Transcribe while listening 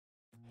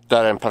Det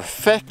är en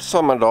perfekt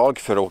sommardag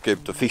för att åka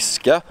ut och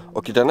fiska,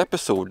 och i den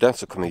episoden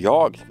så kommer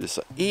jag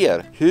visa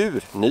er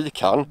hur ni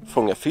kan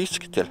fånga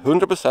fisk till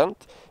 100%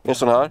 i en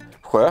sån här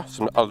sjö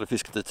som ni aldrig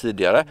fiskat i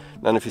tidigare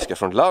när ni fiskar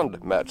från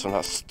land med såna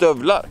här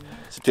stövlar.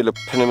 Se till att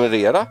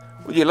prenumerera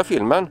och gilla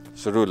filmen,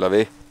 så rullar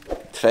vi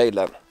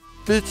trailern.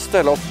 Byt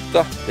ställe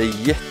ofta, det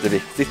är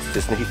jätteviktigt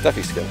tills ni hittar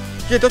fisken.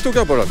 Gädda tog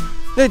abborren.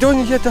 Nej, det var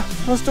ingen gädda.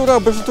 Det var en stor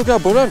abborre som tog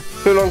abborren.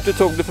 Hur långt det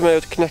tog det för mig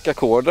att knäcka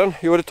koden?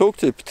 Jo, det tog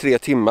typ 3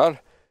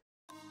 timmar.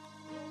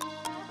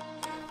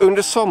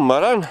 Under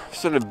sommaren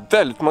så är det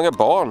väldigt många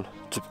barn,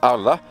 typ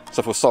alla,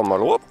 som får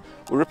sommarlov.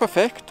 Och det är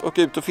perfekt att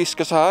åka ut och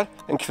fiska så här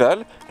en kväll.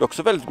 Det är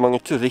också väldigt många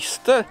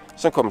turister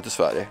som kommer till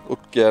Sverige. Och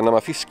när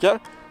man fiskar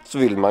så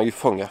vill man ju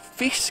fånga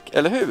fisk,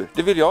 eller hur?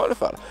 Det vill jag i alla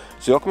fall.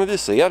 Så jag kommer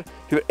visa er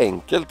hur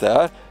enkelt det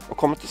är att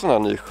komma till sån här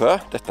ny sjö.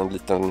 Detta är en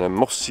liten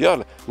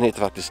mossgöl. Den heter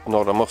faktiskt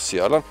Norra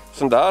Mossgölen.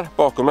 Så där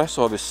bakom mig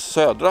så har vi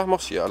Södra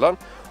Mossgölen.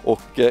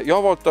 Och jag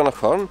har valt denna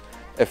sjön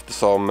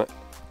eftersom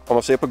om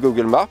man ser på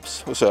Google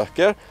Maps och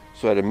söker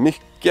så är det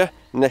mycket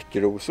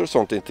näckrosor och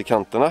sånt in till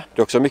kanterna.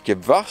 Det är också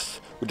mycket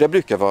vass och det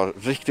brukar vara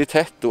riktigt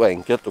tätt och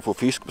enkelt att få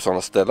fisk på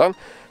sådana ställen.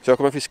 Så jag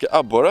kommer fiska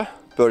abborre,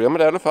 börja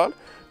med det i alla fall.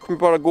 Kommer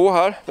bara gå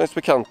här längs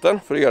med kanten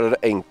för att göra det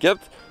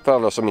enkelt för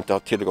alla som inte har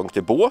tillgång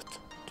till båt.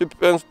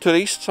 Typ en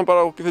turist som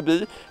bara åker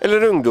förbi.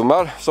 Eller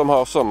ungdomar som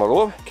har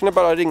sommarlov. Kan ni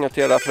bara ringa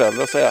till era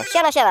föräldrar och säga: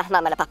 Tjena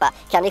mamma eller pappa,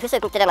 kan ni skjutsa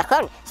upp till denna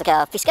sjön så kan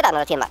jag fiska där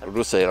några timmar? Och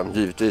då säger de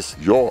givetvis: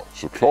 ja,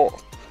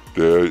 såklart.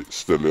 Det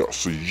ställer jag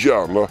så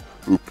gärna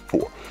upp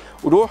på.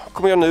 Och då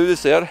kommer jag nu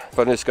visa er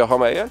vad ni ska ha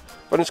med er,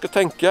 vad ni ska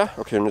tänka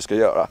och hur ni ska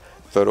göra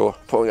för att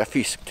fånga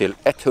fisk till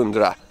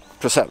 100%.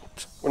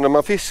 Och när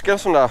man fiskar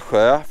sån här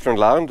sjö från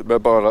land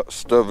med bara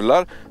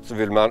stövlar så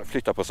vill man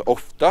flytta på sig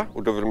ofta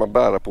och då vill man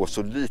bära på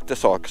så lite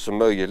saker som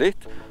möjligt.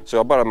 Så jag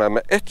har bara med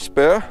mig ett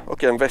spö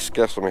och en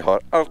väska som jag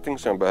har allting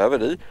som jag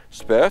behöver i.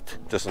 Spöet,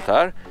 det är sånt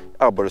här,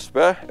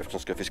 abborrespö eftersom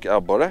jag ska fiska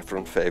abborre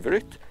från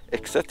Favorite.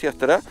 Exet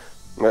heter det.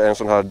 Med en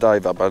sån här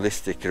Daiwa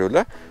Ballistic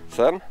rulle.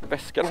 Sen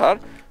väskan här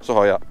så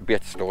har jag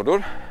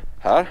beteslådor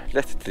här,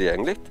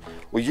 lättillgängligt.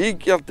 Och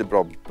jigg är alltid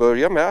bra att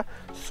börja med.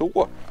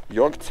 Så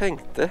jag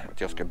tänkte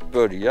att jag ska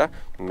börja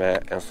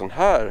med en sån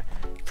här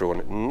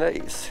från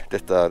Nace.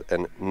 Detta är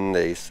en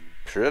Nace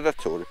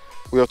Predator.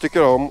 Och jag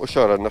tycker om att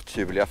köra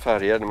naturliga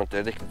färger när man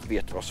inte riktigt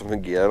vet vad som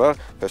fungerar.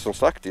 För som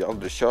sagt, jag har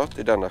aldrig kört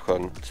i denna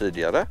sjön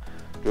tidigare.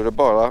 Då är det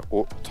bara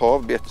att ta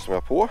av betet som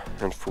jag har på,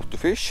 en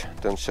fotofish.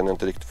 Den känner jag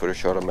inte riktigt för att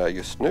köra med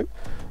just nu.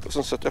 Och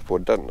sen sätter jag på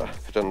denna,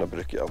 för denna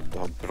brukar jag alltid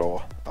ha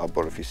bra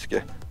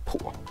abborrefiske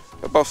på.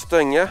 Jag bara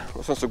stänger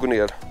och sen så går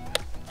ner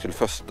till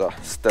första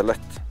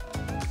stället.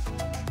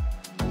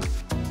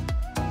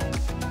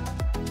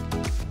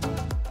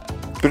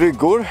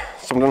 Bryggor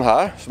som den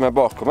här som är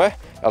bakom mig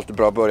är alltid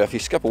bra att börja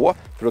fiska på.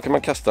 För då kan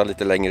man kasta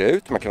lite längre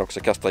ut. Man kan också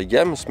kasta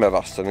jäms med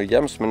vassen och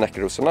jäms med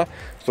näckrosorna.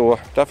 Så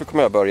därför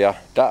kommer jag börja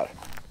där.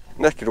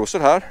 Näckrosor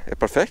här är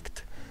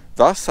perfekt.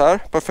 Vass här,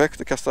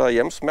 perfekt att kasta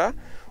jäms med.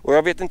 Och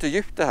jag vet inte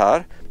djupt det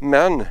här,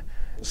 men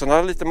sån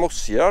här lite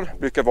mossgöl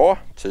brukar vara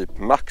typ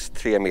max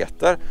 3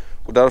 meter.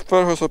 Och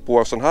därför har jag satt på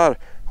en sån här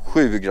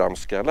 7 gram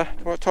skalle.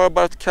 Då tar jag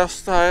bara ett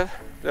kast här,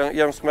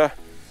 jäms med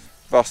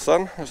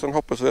vassen. Och sen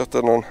hoppas vi att det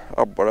är någon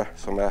abborre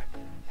som är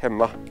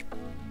hemma.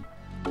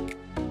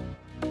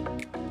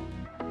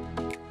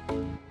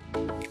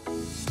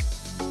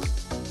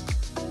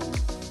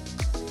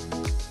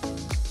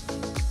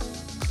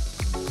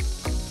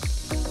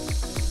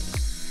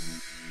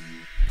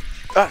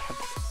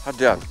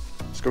 Hade jag.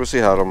 Ska vi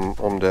se här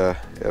om det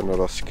är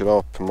några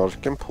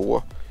skrapmärken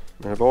på.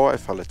 Men det var i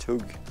fall ett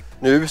hugg.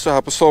 Nu så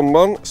här på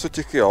sommaren så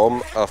tycker jag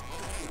om att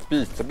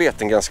byta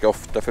beten ganska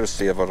ofta för att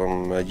se vad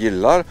de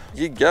gillar.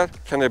 Jiggar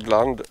kan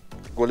ibland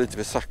gå lite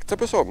för sakta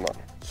på sommaren.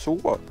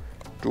 Så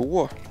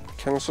då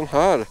kan en sån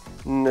här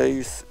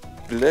Nace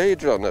Blade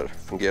Runner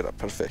fungera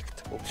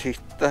perfekt. Och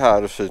titta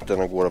här hur fint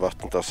den går i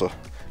vattnet. Alltså,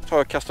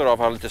 jag kastar av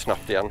här lite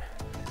snabbt igen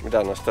med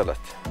denna istället.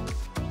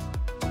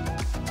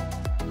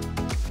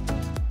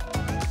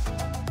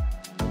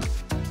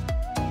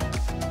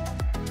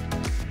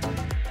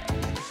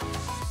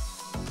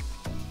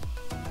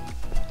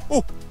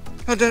 Oh,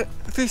 här är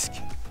fisk.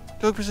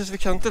 Det högg precis vid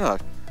kanten här.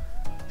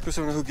 Ska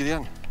se om jag hugger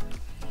igen.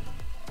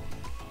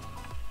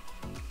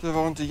 Det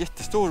var inte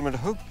jättestor, men det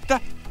högg. Där!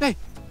 Nej,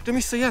 det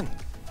missade igen.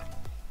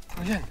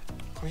 Kom igen,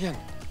 kom igen.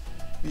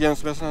 Igen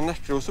som är sådana här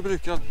näckrosor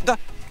brukar. Där!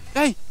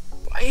 Nej!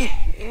 Vad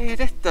är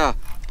detta?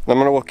 När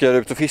man åker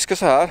ut och fiskar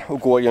så här och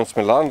går jäms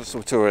med land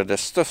så tror jag det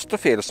största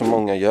fel som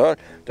många gör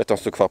är att de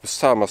står kvar på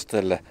samma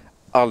ställe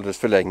alldeles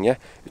för länge,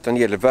 utan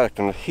det gäller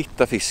verkligen att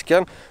hitta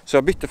fisken. Så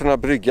jag bytte från den här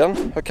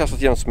bryggan, har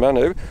kastat jäms med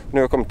nu. Nu har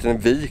jag kommit till en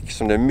vik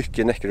som det är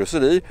mycket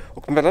näckrosor i,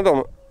 och mellan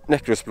de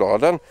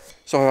näckrosbladen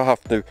så har jag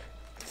haft nu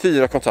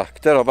 4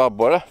 kontakter av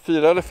abborre,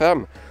 4 eller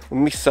 5, och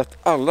missat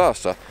alla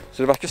alltså.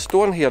 Så det verkar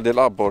stå en hel del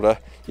abborre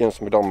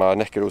jäms med de här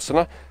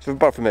näckrosorna, så det är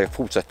bara för mig att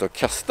fortsätta att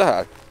kasta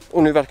här.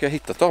 Och nu verkar jag ha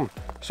hittat dem.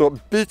 Så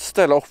byt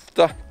ställe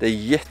ofta, det är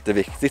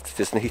jätteviktigt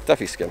tills ni hittar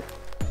fisken.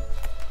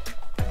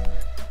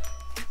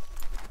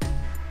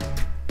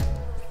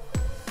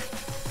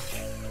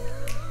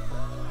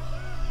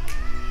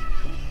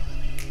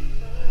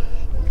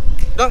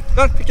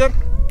 Där fick jag.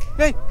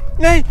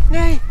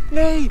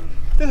 Nej.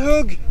 Den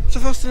högg så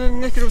fast den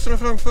näckrosorna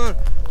framför.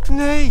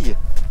 Nej.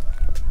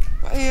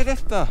 Vad är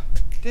detta?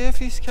 Det är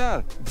fisk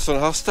här. På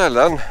sådana här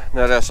ställen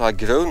när det är så här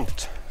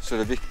grunt så är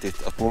det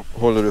viktigt att man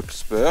håller upp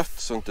spöet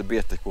så inte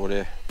betet går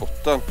i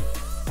botten.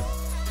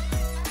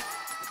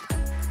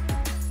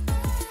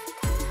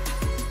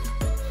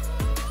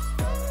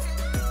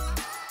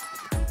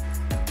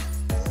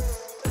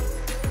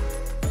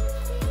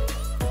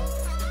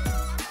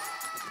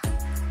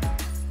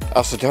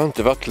 Alltså det har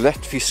inte varit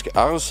lätt fisk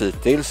alls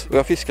hittills. Jag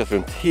har fiskat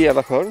runt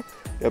hela sjön.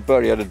 Jag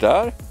började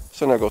där,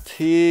 sen har jag gått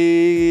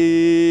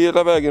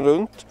hela vägen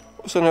runt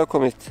och sen har jag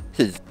kommit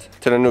hit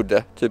till en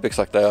udde, typ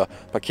exakt där jag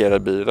parkerade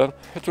bilen.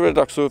 Jag tror det är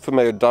dags för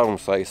mig att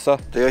downsiza.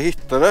 Det jag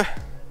hittade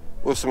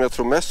och som jag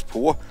tror mest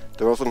på,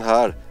 det var en sån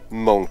här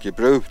Monkey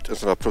Brute, en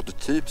sån här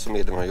prototyp som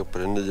är det man jobbar på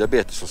det nya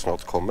betet som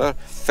snart kommer.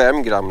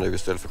 5 gram nu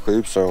istället för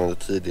 7 som jag hade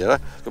tidigare.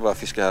 Jag ska bara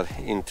fiska här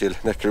in till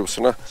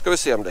näckrosorna. Ska vi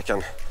se om det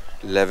kan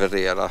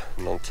leverera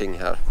någonting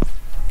här.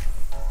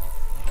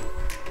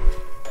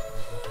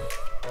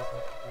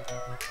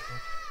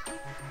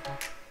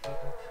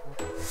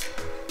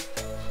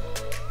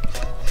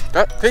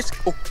 Ja, fisk!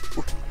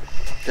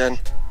 Den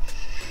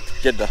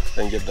gädda.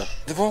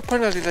 Det var på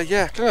den här lilla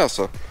jäkeln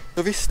alltså.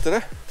 Jag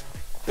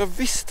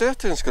visste att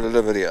den skulle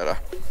leverera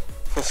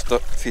första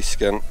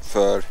fisken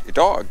för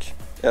idag.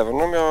 Även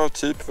om jag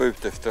typ var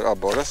ute efter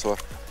abborre så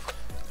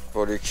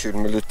var det kul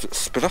med lite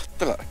spratt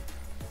där.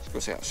 Ska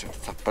vi se, så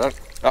jag tappar den.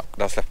 Ja,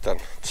 där släppte den.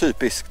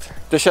 Typiskt.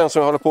 Det känns som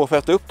jag håller på att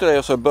äta upp det där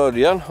jag sa i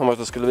början om att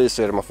jag skulle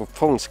visa er att man får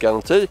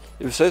fångstgaranti.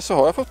 I och för sig så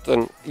har jag fått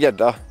en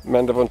gädda,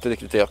 men det var inte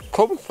riktigt det jag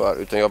kom för,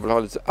 utan jag vill ha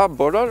lite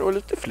abborrar och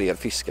lite fler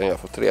fiskar än jag har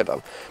fått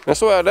redan. Men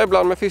så är det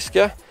ibland med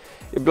fiske.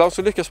 Ibland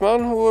så lyckas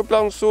man och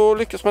ibland så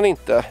lyckas man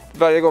inte.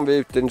 Varje gång vi är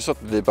ute är det så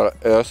att vi bara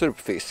öser upp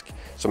fisk,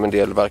 som en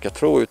del verkar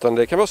tro, utan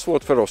det kan vara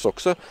svårt för oss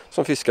också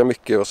som fiskar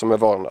mycket och som är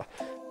vana.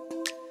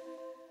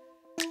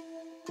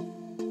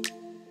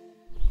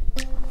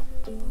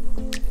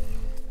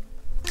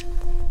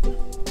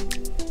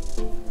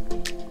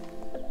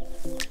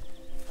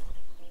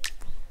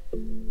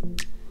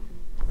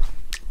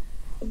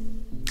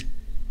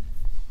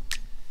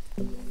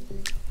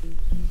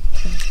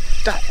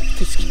 Där,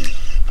 fisk.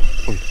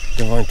 Oj,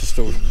 den var inte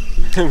stor.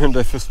 Men det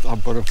är först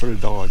abborren för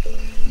idag.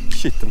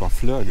 Shit, den bara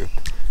flög upp.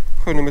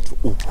 Sjö nummer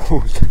 2.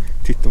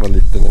 Titta vad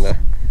liten den är.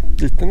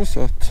 Liten och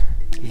söt.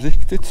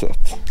 Riktigt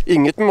söt.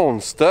 Inget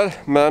monster,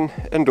 men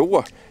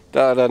ändå. Det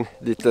är en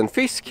liten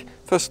fisk.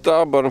 Första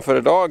abborren för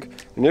idag.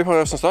 Nu har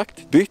jag som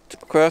sagt bytt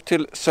sjö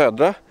till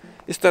södra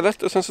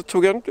istället. Och sen så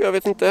tog jag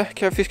vet inte,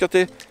 kan jag fiska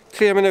till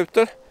 3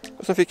 minuter.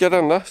 Och sen fick jag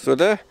denna, så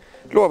det är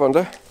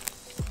lovande.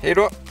 Hej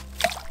då!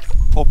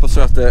 Hoppas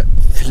att det är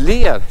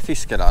fler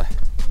fiskar där.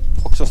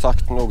 Och som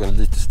sagt någon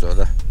lite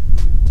större.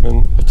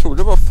 Men jag tror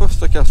det var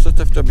första kastet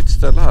efter jag bytt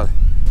ställe här.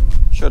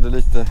 Körde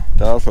lite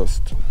där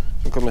först.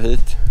 Så kom jag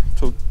hit.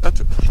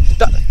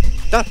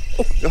 Där!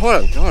 Jag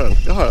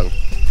har den.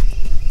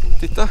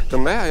 Titta,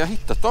 de är. Jag har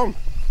hittat dem.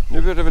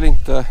 Nu är det väl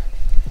inte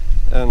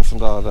en sån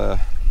där...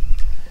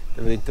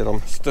 Det är väl inte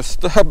de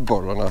största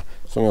abborrarna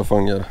som jag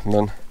fångar.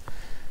 Men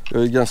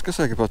jag är ganska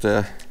säker på att det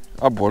är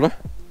abborre.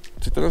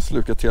 Titta, den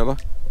slukar till alla.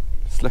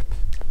 Släpp.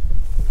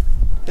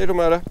 Hej då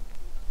med det.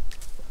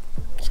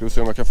 Ska vi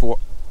se om jag kan få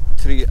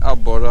 3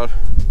 abborrar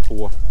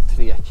på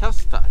 3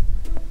 kast här.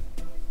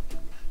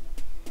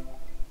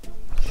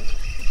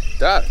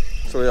 Där.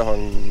 Så jag har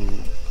en...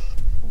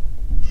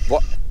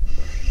 Vad?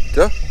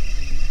 Dö.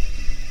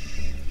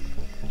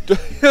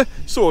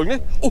 Såg ni?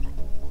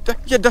 Där,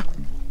 gädda.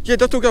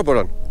 Gädda tog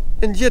abborren.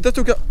 En gädda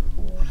tog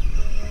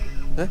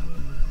Nej.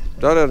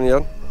 Där är den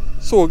igen.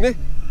 Såg ni?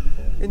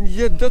 En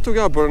gädda tog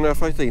abborren när jag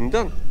fightade in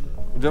den.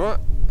 Den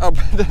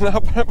här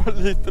abborren var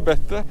lite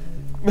bättre.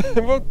 Men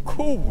det var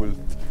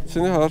coolt.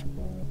 Ser ni här?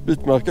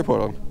 Bitmärke på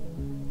den.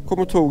 Kom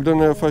och tog den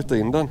när jag fightade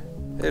in den.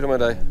 Hej då med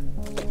dig.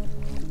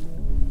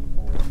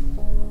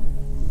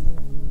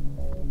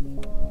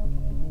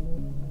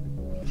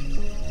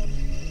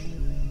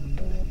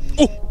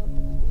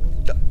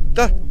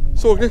 Där!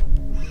 Såg ni?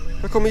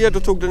 Här kommer gädda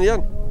och tog den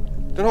igen.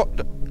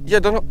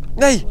 Gäddan har...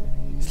 Nej!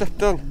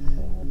 Släppte den.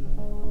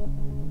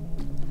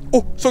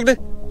 Såg ni?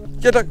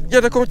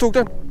 Gädda kom och tog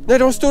den. Nej, det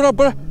var en stor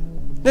abborre.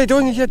 Nej, det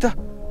var ingen gädda.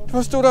 Det var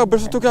en stor abborre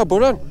som tog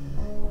abborren.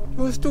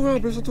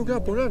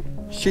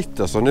 Shit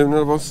alltså, nu när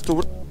det var en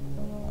stor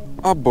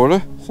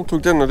abborre som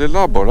tog denna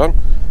lilla abborren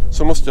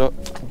så måste jag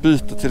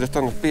byta till ett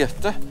annat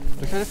bete.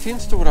 Då kan det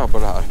finnas stora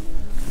abborre här.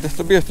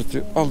 Detta betet är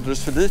ju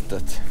alldeles för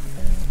litet.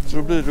 Så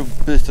då blir det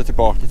att byta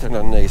tillbaka till den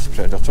där Nace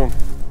Predatorn.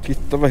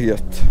 Titta vad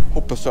het.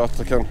 Hoppas jag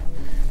att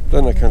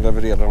denna kan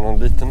leverera någon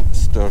liten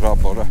större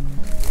abborre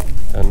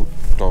än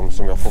de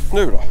som jag har fått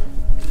nu då.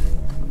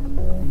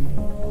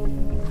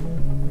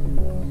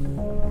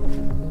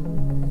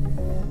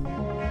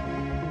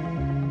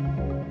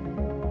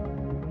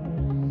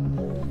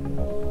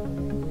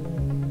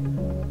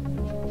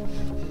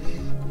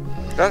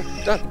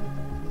 Där.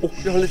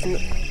 Jag har en liten...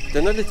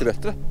 Den är lite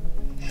bättre.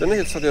 Den är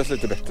helt seriöst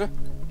lite bättre.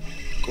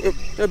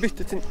 Jag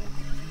bytte till...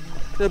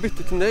 när jag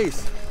bytte till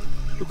nejs,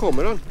 då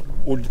kommer den.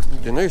 Och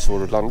den är ju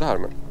svår att landa här,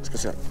 men ska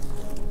se.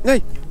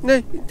 Nej,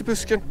 nej, inte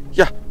busken.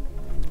 Ja.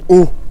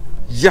 Oh,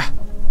 ja.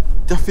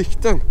 Jag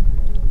fick den.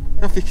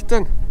 Jag fick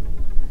den.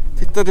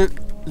 Titta, det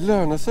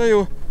lönar sig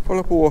att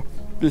hålla på och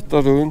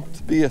byta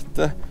runt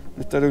bete,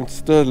 byta runt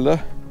ställe.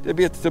 Det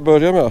betet jag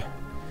börjar med.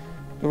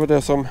 Det var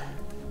det som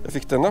jag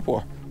fick denna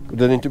på. Och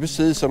den är inte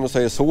precis, som jag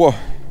säger så,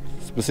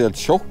 speciellt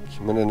tjock,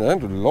 men den är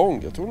ändå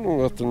lång. Jag tror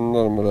nog att den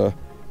är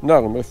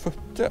närmare 40,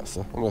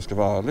 alltså, om jag ska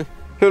vara ärlig.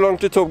 Hur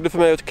långt det tog det för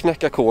mig att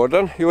knäcka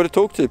koden? Jo, det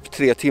tog typ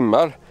 3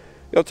 timmar.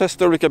 Jag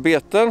testade olika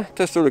beten,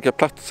 testade olika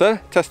platser,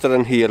 testade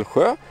en hel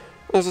sjö.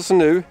 Och så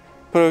nu,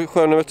 på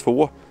sjö nummer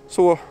 2,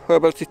 så har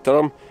jag börjat titta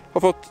dem.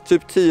 Har fått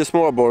typ 10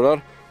 små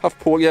abborrar,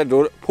 haft på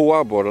gäddor på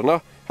abborrarna,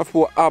 haft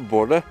på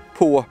abborre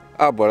på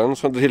abborren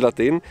som drillat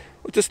in.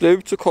 Och till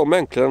slut så kom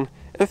äntligen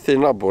en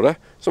fin abborre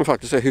som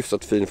faktiskt är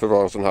hyfsat fin för att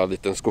vara en sån här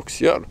liten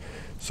skogsgöl.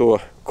 Så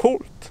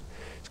coolt!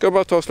 Ska jag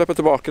bara ta och släppa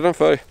tillbaka den,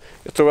 för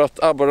jag tror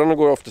att abborrarna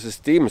går oftast i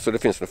stim, så det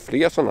finns nog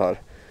fler sådana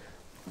här.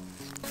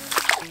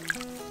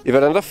 I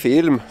varenda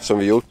film som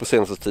vi gjort på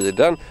senaste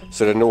tiden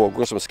så är det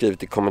någon som har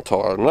skrivit i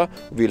kommentarerna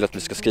och vill att vi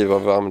ska skriva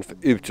vad vi använder för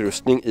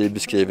utrustning i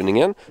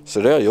beskrivningen. Så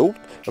det har jag gjort.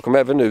 Jag kommer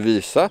även nu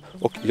visa,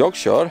 och jag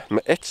kör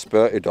med ett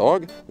spö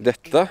idag.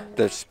 Detta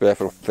det är ett spö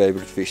från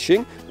Favorite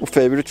Fishing. Och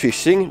Favorite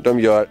Fishing, de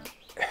gör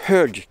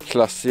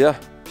högklassiga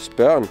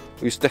spön.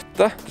 Och just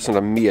detta, det är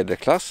sådana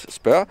medelklass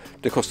spö.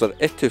 Det kostar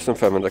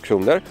 1500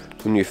 kronor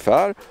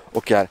ungefär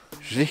och är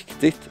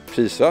riktigt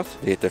prissatt.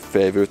 Det heter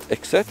Favorite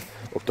XS.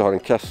 Och det har en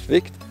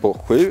kastvikt på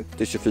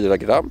 7-24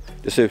 gram.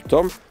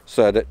 Dessutom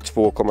så är det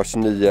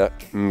 2,29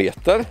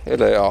 meter,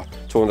 eller ja,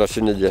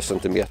 229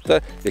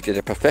 centimeter. Vilket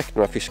är perfekt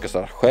när man fiskar så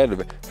här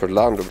själv för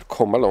land och vill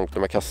komma långt när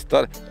man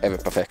kastar. Även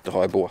perfekt att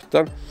ha i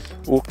båten.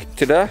 Och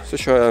till det så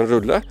kör jag en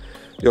rulle.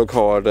 Jag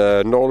har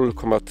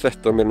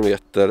 0,13 mm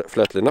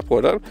flätlina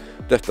på den.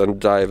 Detta är en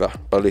Daiwa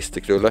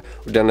Ballistic rulle.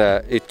 Och den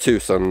är i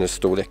 1000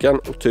 storleken.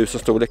 Och 1000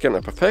 storleken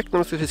är perfekt när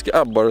man ska fiska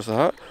abborre så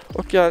här.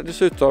 Och är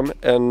dessutom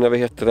en,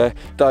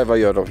 Daiwa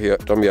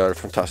gör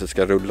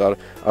fantastiska rullar.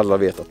 Alla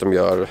vet att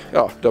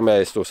de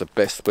är i stort sett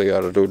bäst på att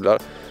göra rullar.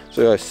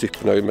 Så jag är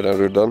supernöjd med den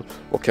rullen.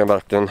 Och kan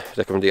verkligen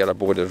rekommendera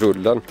både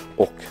rullen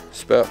och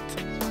spöet.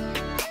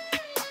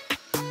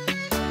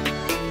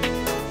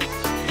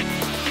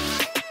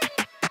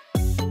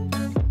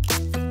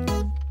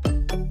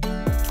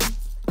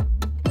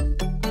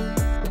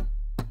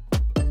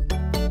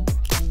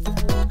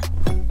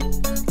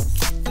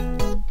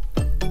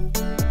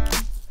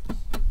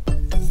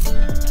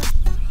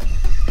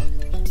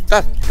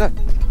 Där!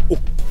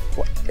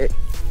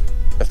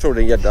 Jag tror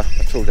det är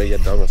en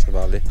gädda om jag ska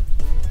vara ärlig.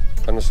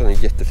 Annars är det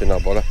en jättefin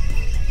abborre.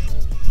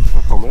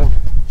 Var kommer den?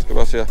 Ska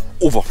bara se.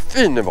 Vad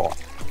fin den var!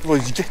 Den var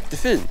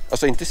jättefin.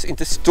 Alltså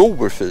inte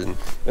stor fin,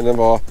 men den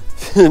var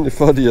fin i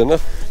färgerna.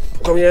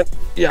 Kom igen!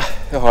 Ja,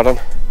 jag har den.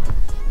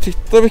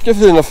 Titta vilka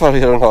fina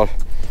färger den har.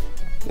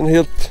 Den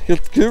är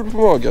helt gul på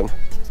magen.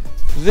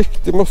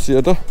 Riktig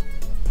mossgädda.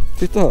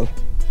 Titta här.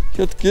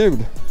 Helt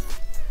gul.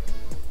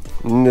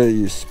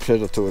 Nice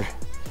predator.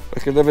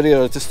 Jag kan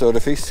leverera till större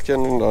fisk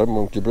än den där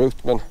monkey brute,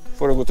 men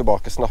får den gå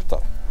tillbaka snabbt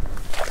här.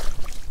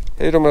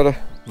 Hej då med det.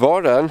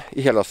 Var än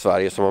i hela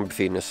Sverige som man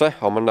befinner sig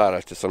har man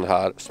nära till sådana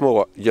här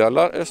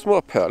smågölar eller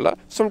småpölar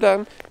som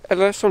den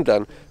eller som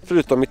den,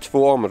 förutom i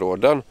 2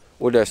 områden.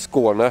 Och det är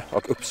Skåne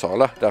och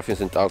Uppsala. Där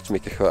finns inte alls så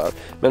mycket sjöar.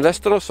 Men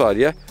resten av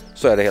Sverige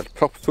så är det helt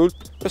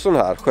proppfullt med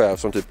sådana här sjöar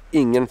som typ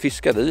ingen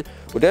fiskar i.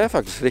 Och det är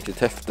faktiskt riktigt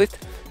häftigt.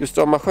 Just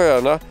de här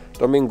sjöarna,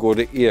 de ingår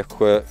i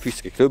Eksjö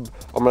fiskeklubb.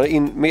 Om man är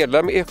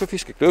medlem i Eksjö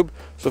fiskeklubb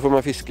så får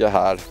man fiska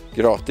här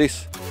gratis.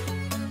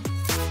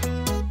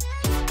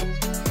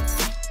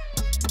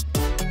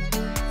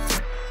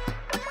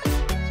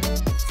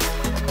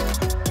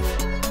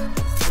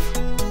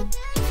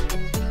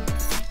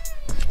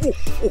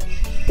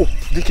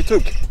 Vilket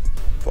tugg!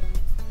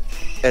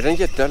 Är det en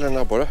gädda eller en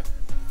abborre?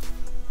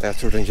 Jag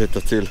tror det är en gädda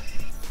till.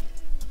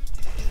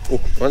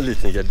 En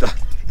liten gädda.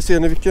 Ser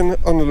ni vilken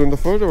annorlunda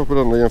färg det var på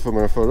denna jämfört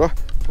med den förra?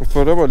 Den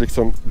förra var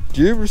liksom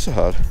gul så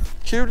här.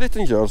 Kul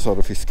liten göl så här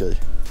att fiska i.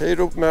 Hej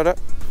då med det!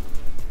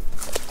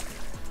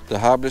 Det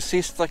här blir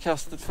sista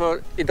kastet för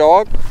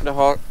idag. Det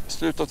har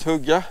slutat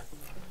hugga.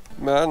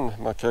 Men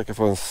man kanske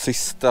få en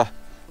sista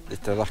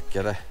liten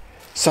rackare.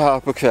 Så här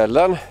på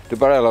kvällen, det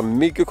börjar alla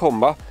mygg att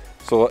komma.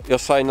 Så jag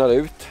signar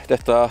ut.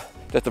 Detta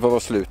var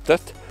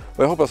slutet.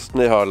 Och jag hoppas att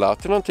ni har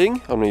lärt er någonting.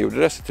 Om ni gjorde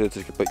det så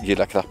trycka på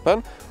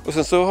gilla-knappen. Och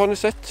sen så har ni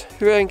sett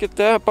hur enkelt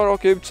det är. Bara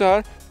åka ut så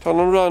här. Ta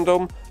någon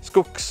random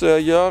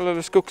skogsgöl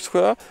eller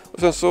skogssjö. Och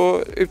sen så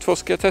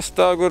utforska,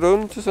 testa, gå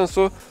runt. Och sen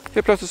så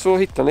helt plötsligt så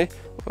hittar ni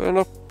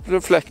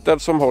en fläktad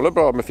som håller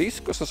bra med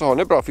fisk. Och sen så har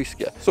ni bra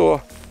fiske. Så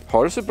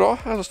ha det så bra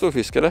alla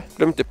storfiskare.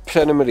 Glöm inte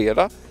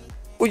prenumerera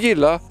och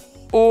gilla.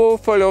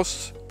 Och följ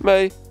oss,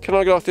 mig,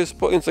 kanal gratis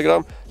på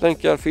Instagram.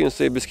 Länkar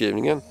finns i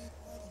beskrivningen.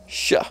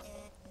 Tja!